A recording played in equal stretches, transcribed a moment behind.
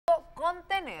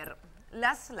detener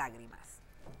las lágrimas.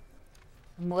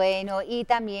 Bueno, y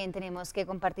también tenemos que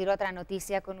compartir otra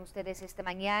noticia con ustedes esta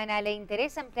mañana. Le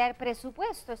interesa ampliar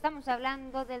presupuesto. Estamos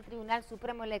hablando del Tribunal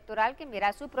Supremo Electoral, que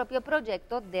enviará su propio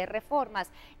proyecto de reformas.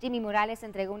 Jimmy Morales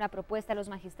entregó una propuesta a los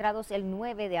magistrados el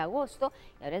 9 de agosto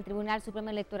y ahora el Tribunal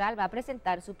Supremo Electoral va a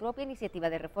presentar su propia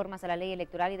iniciativa de reformas a la ley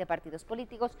electoral y de partidos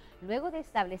políticos, luego de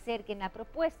establecer que en la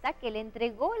propuesta que le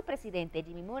entregó el presidente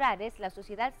Jimmy Morales, la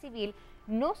sociedad civil,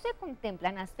 no se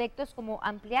contemplan aspectos como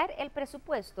ampliar el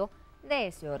presupuesto de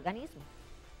ese organismo.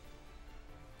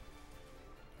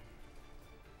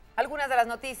 Algunas de las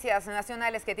noticias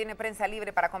nacionales que tiene Prensa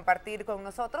Libre para compartir con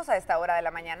nosotros a esta hora de la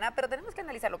mañana, pero tenemos que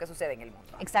analizar lo que sucede en el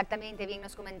mundo. Exactamente, bien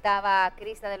nos comentaba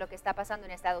Crista de lo que está pasando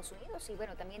en Estados Unidos y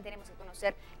bueno, también tenemos que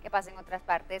conocer qué pasa en otras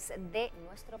partes de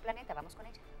nuestro planeta. Vamos con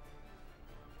ella.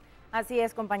 Así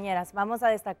es, compañeras. Vamos a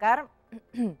destacar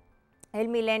el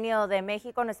milenio de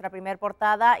México, nuestra primer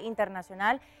portada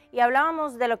internacional, y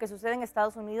hablábamos de lo que sucede en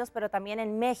Estados Unidos, pero también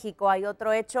en México hay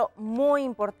otro hecho muy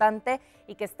importante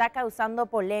y que está causando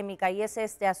polémica, y es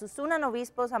asusunan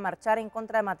obispos a marchar en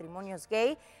contra de matrimonios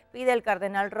gay, pide el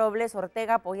cardenal Robles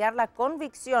Ortega apoyar la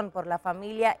convicción por la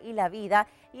familia y la vida,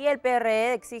 y el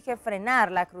PRD exige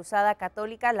frenar la cruzada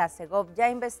católica, la Segov ya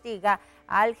investiga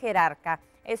al jerarca.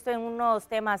 Esto en unos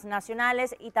temas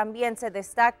nacionales, y también se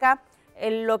destaca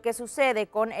lo que sucede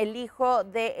con el hijo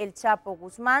de El Chapo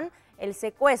Guzmán, el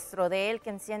secuestro de él que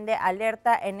enciende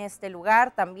alerta en este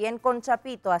lugar, también con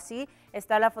Chapito. Así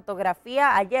está la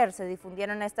fotografía. Ayer se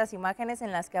difundieron estas imágenes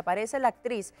en las que aparece la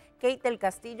actriz Kate del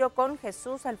Castillo con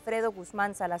Jesús Alfredo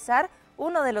Guzmán Salazar,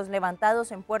 uno de los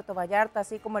levantados en Puerto Vallarta,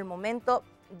 así como el momento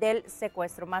del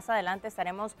secuestro. Más adelante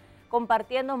estaremos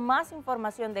compartiendo más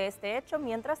información de este hecho.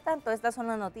 Mientras tanto, estas son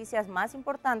las noticias más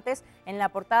importantes en la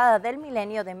portada del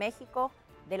Milenio de México,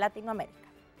 de Latinoamérica.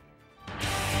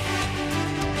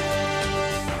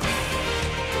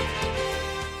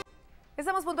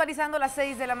 Estamos puntualizando las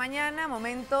 6 de la mañana,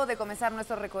 momento de comenzar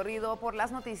nuestro recorrido por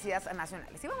las noticias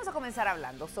nacionales. Y vamos a comenzar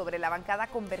hablando sobre la bancada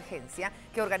Convergencia,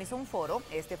 que organizó un foro,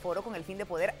 este foro con el fin de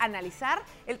poder analizar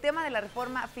el tema de la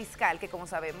reforma fiscal, que como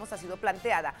sabemos ha sido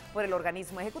planteada por el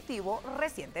organismo ejecutivo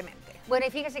recientemente. Bueno,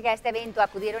 y fíjese que a este evento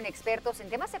acudieron expertos en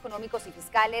temas económicos y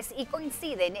fiscales y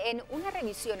coinciden en una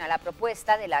revisión a la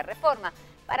propuesta de la reforma.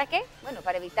 ¿Para qué? Bueno,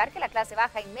 para evitar que la clase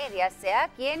baja y media sea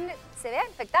quien se vea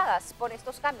afectadas por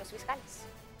estos cambios fiscales.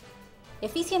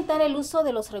 Eficientar el uso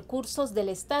de los recursos del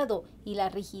Estado y la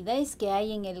rigidez que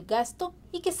hay en el gasto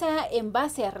y que sea en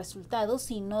base a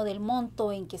resultados y no del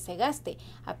monto en que se gaste.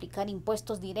 Aplicar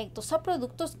impuestos directos a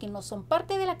productos que no son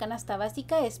parte de la canasta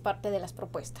básica es parte de las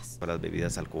propuestas. Para las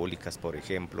bebidas alcohólicas, por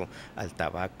ejemplo, al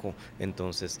tabaco,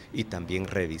 entonces, y también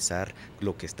revisar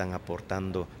lo que están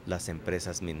aportando las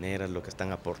empresas mineras, lo que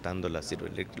están aportando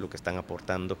lo que están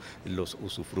aportando los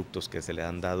usufructos que se le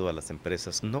han dado a las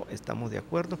empresas. No estamos de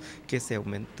acuerdo que se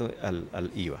aumente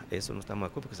al IVA, eso no estamos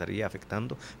de acuerdo porque estaría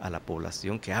afectando a la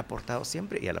población que ha aportado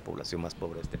siempre y a la población más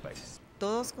pobre de este país.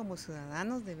 Todos como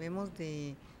ciudadanos debemos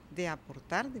de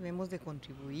aportar, debemos de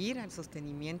contribuir al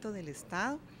sostenimiento del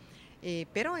Estado,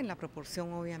 pero en la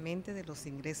proporción obviamente de los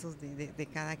ingresos de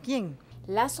cada quien.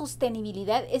 La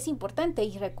sostenibilidad es importante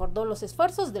y recordó los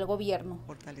esfuerzos del gobierno.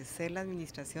 Fortalecer la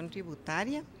administración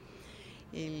tributaria,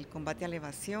 el combate a la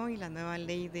evasión y la nueva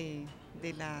ley de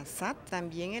la SAT,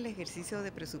 también el ejercicio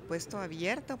de presupuesto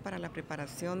abierto para la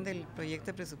preparación del proyecto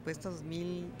de presupuesto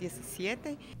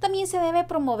 2017. También se debe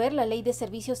promover la ley de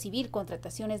servicio civil,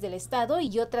 contrataciones del Estado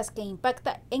y otras que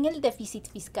impacta en el déficit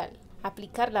fiscal.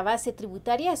 Aplicar la base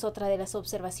tributaria es otra de las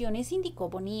observaciones, indicó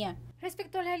Bonilla.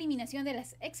 Respecto a la eliminación de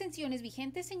las exenciones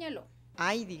vigentes, señaló.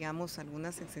 Hay, digamos,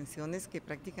 algunas exenciones que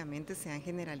prácticamente se han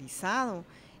generalizado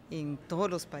en todos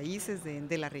los países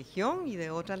de la región y de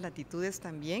otras latitudes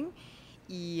también,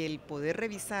 y el poder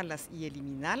revisarlas y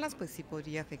eliminarlas, pues sí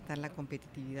podría afectar la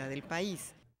competitividad del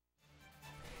país.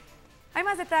 Hay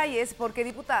más detalles porque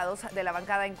diputados de la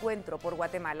bancada Encuentro por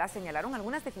Guatemala señalaron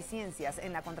algunas deficiencias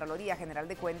en la Contraloría General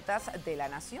de Cuentas de la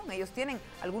Nación. Ellos tienen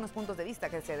algunos puntos de vista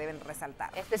que se deben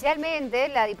resaltar. Especialmente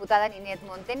la diputada Ninette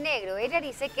Montenegro. Ella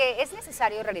dice que es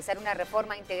necesario realizar una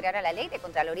reforma integral a la ley de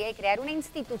Contraloría y crear una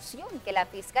institución que la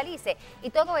fiscalice. Y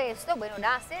todo esto, bueno,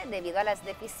 nace debido a las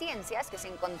deficiencias que se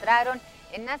encontraron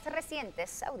en las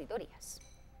recientes auditorías.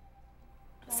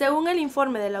 Según el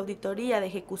informe de la Auditoría de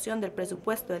Ejecución del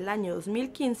Presupuesto del año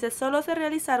 2015, solo se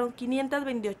realizaron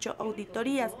 528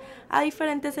 auditorías a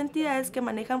diferentes entidades que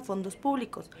manejan fondos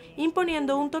públicos,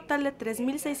 imponiendo un total de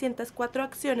 3.604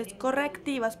 acciones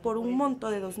correctivas por un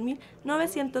monto de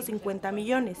 2.950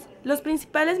 millones. Los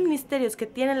principales ministerios que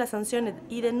tienen las sanciones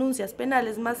y denuncias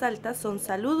penales más altas son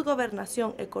Salud,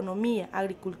 Gobernación, Economía,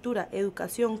 Agricultura,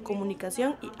 Educación,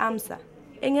 Comunicación y AMSA.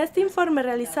 En este informe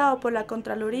realizado por la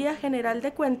Contraloría General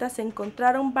de Cuentas se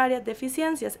encontraron varias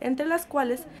deficiencias, entre las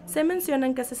cuales se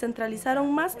mencionan que se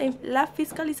centralizaron más en la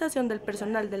fiscalización del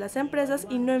personal de las empresas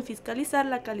y no en fiscalizar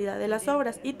la calidad de las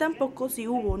obras, y tampoco si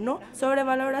hubo o no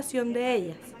sobrevaloración de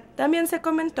ellas. También se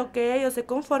comentó que ellos se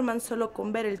conforman solo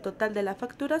con ver el total de la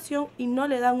facturación y no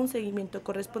le dan un seguimiento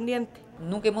correspondiente.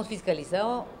 Nunca hemos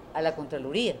fiscalizado a la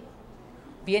Contraloría.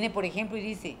 Viene, por ejemplo, y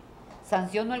dice: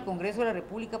 sanciono al Congreso de la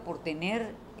República por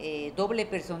tener doble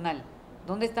personal.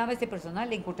 ¿Dónde estaba ese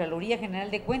personal? En Contraloría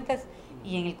General de Cuentas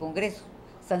y en el Congreso.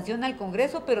 Sanciona al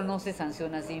Congreso, pero no se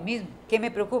sanciona a sí mismo. ¿Qué me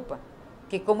preocupa?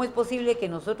 Que cómo es posible que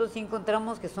nosotros sí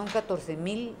encontramos que son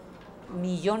 14.000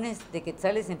 millones de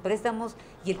quetzales en préstamos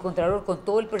y el Contralor, con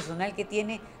todo el personal que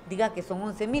tiene, diga que son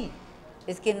 11.000.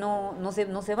 Es que no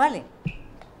se vale.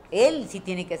 Él sí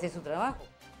tiene que hacer su trabajo.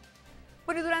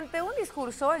 Bueno, y durante un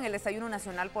discurso en el Desayuno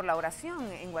Nacional por la Oración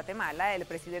en Guatemala, el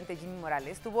presidente Jimmy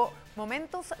Morales tuvo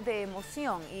momentos de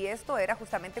emoción, y esto era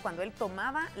justamente cuando él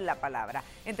tomaba la palabra.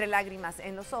 Entre lágrimas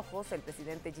en los ojos, el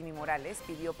presidente Jimmy Morales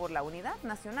pidió por la unidad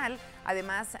nacional.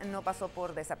 Además, no pasó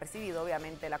por desapercibido,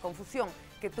 obviamente, la confusión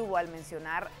que tuvo al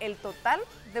mencionar el total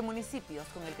de municipios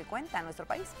con el que cuenta nuestro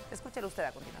país. Escúchelo usted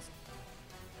a continuación.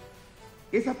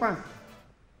 Esa paz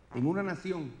en una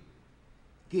nación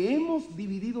que hemos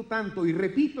dividido tanto, y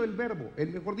repito el verbo,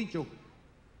 mejor dicho,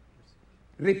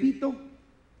 repito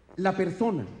la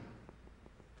persona,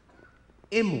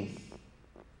 hemos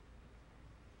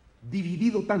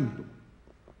dividido tanto,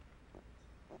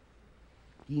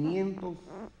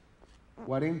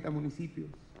 540 municipios,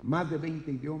 más de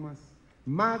 20 idiomas,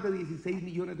 más de 16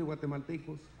 millones de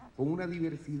guatemaltecos, con una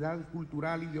diversidad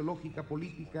cultural, ideológica,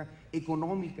 política,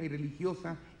 económica y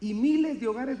religiosa, y miles de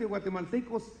hogares de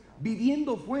guatemaltecos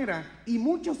viviendo fuera y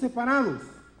muchos separados.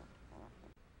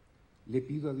 Le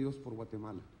pido a Dios por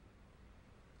Guatemala,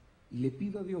 y le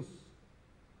pido a Dios,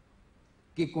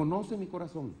 que conoce mi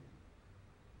corazón,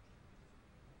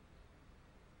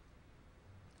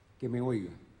 que me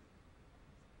oiga.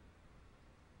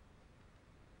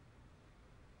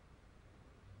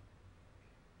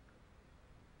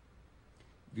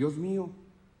 Dios mío,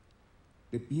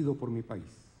 te pido por mi país.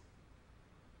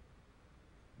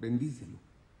 Bendícelo.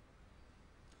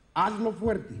 Hazlo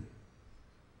fuerte.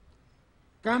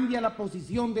 Cambia la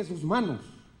posición de sus manos.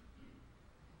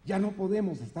 Ya no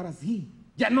podemos estar así.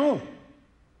 Ya no.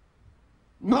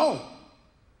 No.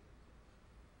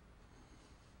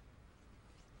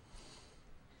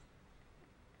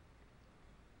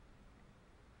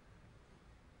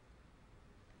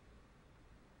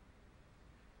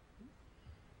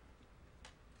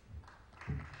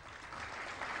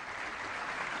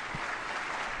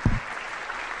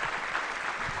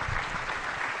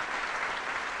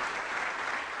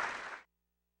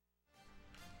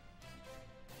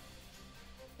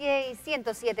 Y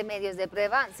 107 medios de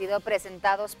prueba han sido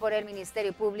presentados por el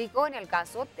Ministerio Público en el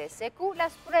caso TCQ.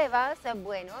 Las pruebas,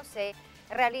 se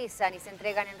realizan y se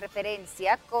entregan en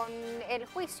referencia con el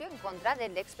juicio en contra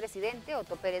del expresidente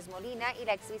Otto Pérez Molina y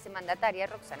la exvicemandataria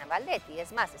Roxana Valdetti.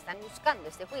 Es más, están buscando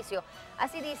este juicio.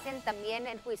 Así dicen también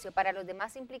el juicio para los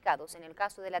demás implicados en el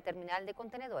caso de la terminal de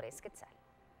contenedores Quetzal.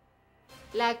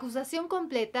 La acusación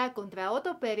completa contra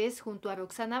Otto Pérez junto a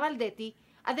Roxana Valdetti,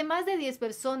 además de 10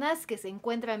 personas que se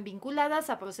encuentran vinculadas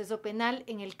a proceso penal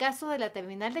en el caso de la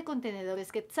terminal de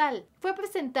contenedores Quetzal, fue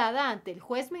presentada ante el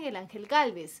juez Miguel Ángel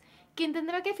Gálvez, quien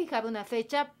tendrá que fijar una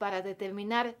fecha para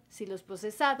determinar si los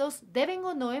procesados deben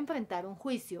o no enfrentar un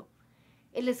juicio.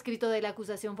 El escrito de la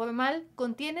acusación formal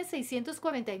contiene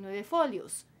 649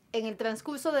 folios. En el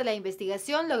transcurso de la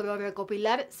investigación logró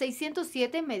recopilar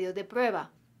 607 medios de prueba,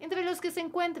 entre los que se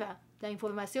encuentra la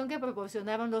información que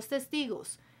proporcionaron los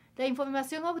testigos, la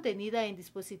información obtenida en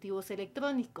dispositivos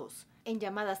electrónicos, en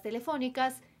llamadas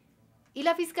telefónicas, y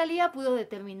la Fiscalía pudo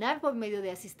determinar por medio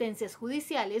de asistencias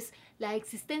judiciales la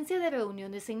existencia de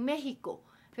reuniones en México,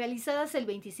 realizadas el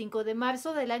 25 de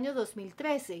marzo del año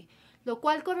 2013, lo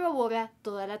cual corrobora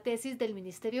toda la tesis del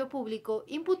Ministerio Público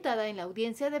imputada en la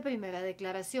audiencia de primera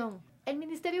declaración. El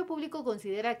Ministerio Público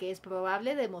considera que es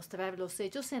probable demostrar los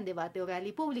hechos en debate oral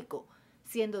y público,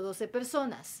 siendo 12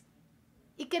 personas,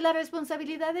 y que las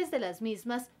responsabilidades de las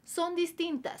mismas son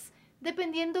distintas,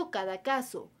 dependiendo cada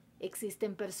caso,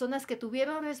 Existen personas que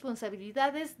tuvieron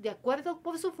responsabilidades de acuerdo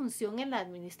por su función en la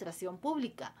administración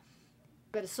pública,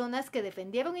 personas que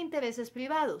defendieron intereses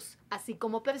privados, así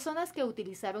como personas que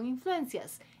utilizaron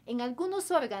influencias en algunos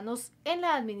órganos en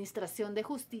la administración de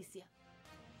justicia.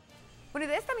 Bueno, y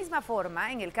de esta misma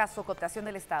forma, en el caso cooptación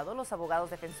del Estado, los abogados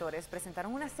defensores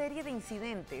presentaron una serie de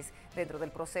incidentes dentro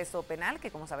del proceso penal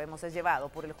que, como sabemos, es llevado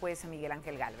por el juez Miguel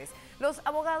Ángel Gálvez. Los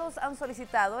abogados han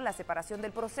solicitado la separación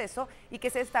del proceso y que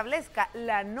se establezca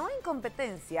la no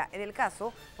incompetencia en el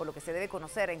caso, por lo que se debe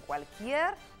conocer en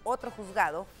cualquier otro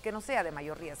juzgado que no sea de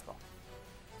mayor riesgo.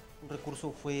 Un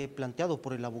recurso fue planteado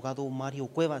por el abogado Mario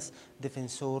Cuevas,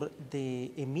 defensor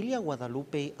de Emilia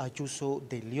Guadalupe Ayuso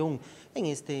de León. En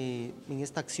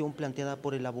esta acción planteada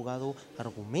por el abogado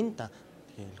argumenta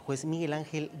que el juez Miguel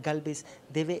Ángel Gálvez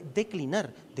debe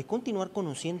declinar de continuar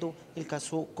conociendo el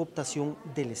caso cooptación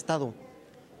del Estado.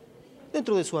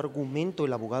 Dentro de su argumento,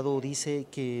 el abogado dice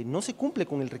que no se cumple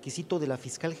con el requisito de la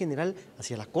fiscal general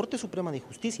hacia la Corte Suprema de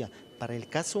Justicia para el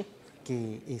caso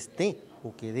que esté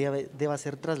o que deba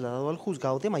ser trasladado al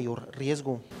juzgado de mayor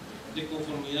riesgo. De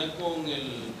conformidad con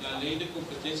la ley de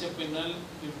competencia penal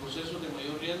en procesos de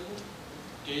mayor riesgo,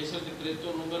 que es el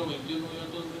decreto número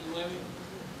 21/2009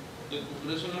 del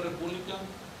Congreso de la República,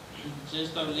 se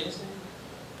establece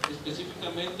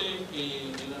específicamente en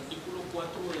el artículo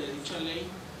 4 de dicha ley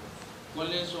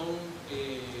cuáles son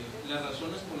las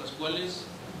razones por las cuales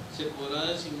se podrá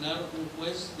designar un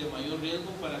juez de mayor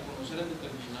riesgo para conocer en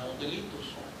determinados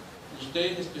delitos.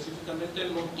 Usted específicamente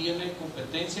no tiene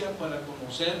competencia para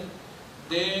conocer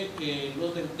del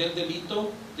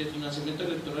delito de financiamiento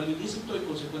electoral ilícito y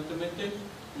consecuentemente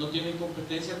no tiene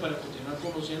competencia para continuar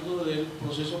conociendo del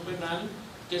proceso penal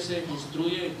que se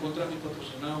instruye en contra de mi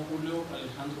patrocinado Julio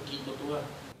Alejandro Quinto Tobar.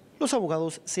 Los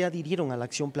abogados se adhirieron a la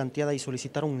acción planteada y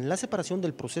solicitaron la separación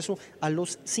del proceso a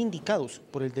los sindicados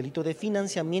por el delito de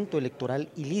financiamiento electoral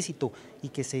ilícito y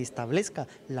que se establezca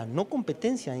la no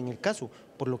competencia en el caso,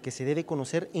 por lo que se debe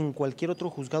conocer en cualquier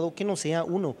otro juzgado que no sea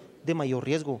uno de mayor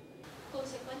riesgo.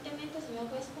 Consecuentemente, señor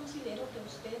juez, considero que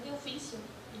usted de oficio,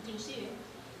 inclusive,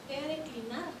 debe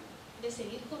declinar de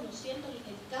seguir conociendo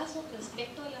el caso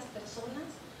respecto de las personas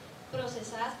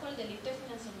procesadas por el delito de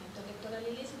financiamiento electoral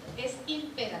ilícito. Es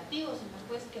imperativo, señor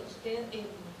juez, que usted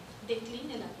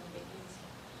decline la competencia,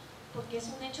 porque es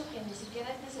un hecho que ni siquiera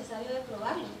es necesario de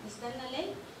probarlo, está en la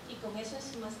ley y con eso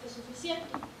es más que suficiente.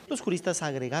 Los juristas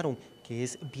agregaron que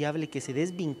es viable que se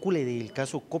desvincule del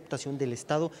caso cooptación del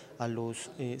Estado a los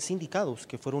sindicados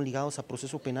que fueron ligados a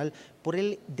proceso penal por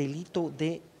el delito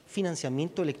de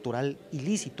financiamiento electoral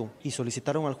ilícito y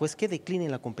solicitaron al juez que decline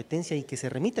la competencia y que se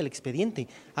remita el expediente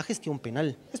a gestión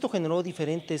penal. Esto generó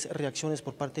diferentes reacciones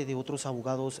por parte de otros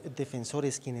abogados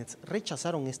defensores quienes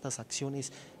rechazaron estas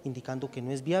acciones, indicando que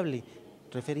no es viable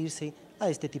referirse a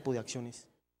este tipo de acciones.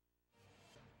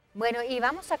 Bueno, y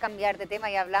vamos a cambiar de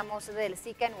tema y hablamos del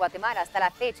Zika en Guatemala. Hasta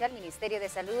la fecha, el Ministerio de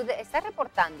Salud está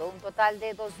reportando un total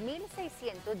de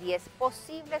 2.610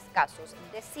 posibles casos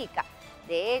de Zika.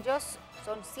 De ellos,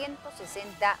 son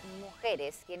 160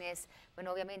 mujeres quienes,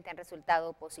 bueno, obviamente han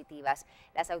resultado positivas.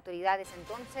 Las autoridades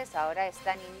entonces ahora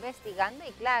están investigando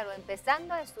y, claro,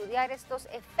 empezando a estudiar estos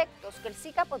efectos que el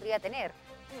Zika podría tener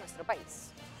en nuestro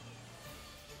país.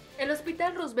 El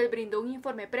Hospital Roosevelt brindó un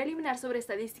informe preliminar sobre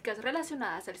estadísticas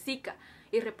relacionadas al Zika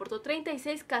y reportó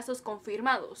 36 casos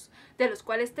confirmados, de los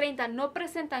cuales 30 no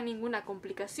presentan ninguna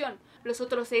complicación. Los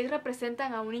otros 6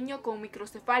 representan a un niño con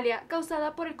microcefalia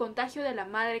causada por el contagio de la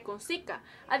madre con Zika.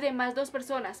 Además, 2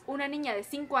 personas, una niña de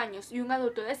 5 años y un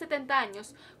adulto de 70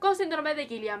 años con síndrome de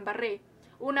Guillain-Barré,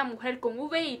 una mujer con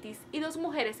uveitis y 2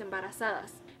 mujeres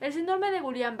embarazadas. El síndrome de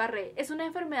Guillain-Barré es una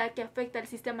enfermedad que afecta al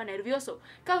sistema nervioso,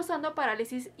 causando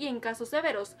parálisis y, en casos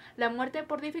severos, la muerte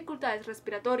por dificultades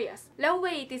respiratorias. La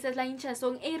uveitis es la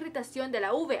hinchazón e irritación de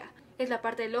la uvea. Es la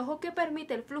parte del ojo que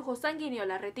permite el flujo sanguíneo a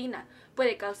la retina.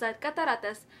 Puede causar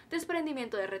cataratas,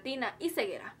 desprendimiento de retina y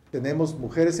ceguera. Tenemos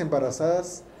mujeres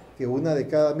embarazadas que 1 de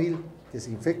cada 1000 que se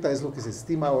infecta, es lo que se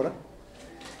estima ahora,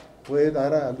 puede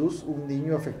dar a luz un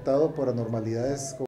niño afectado por anormalidades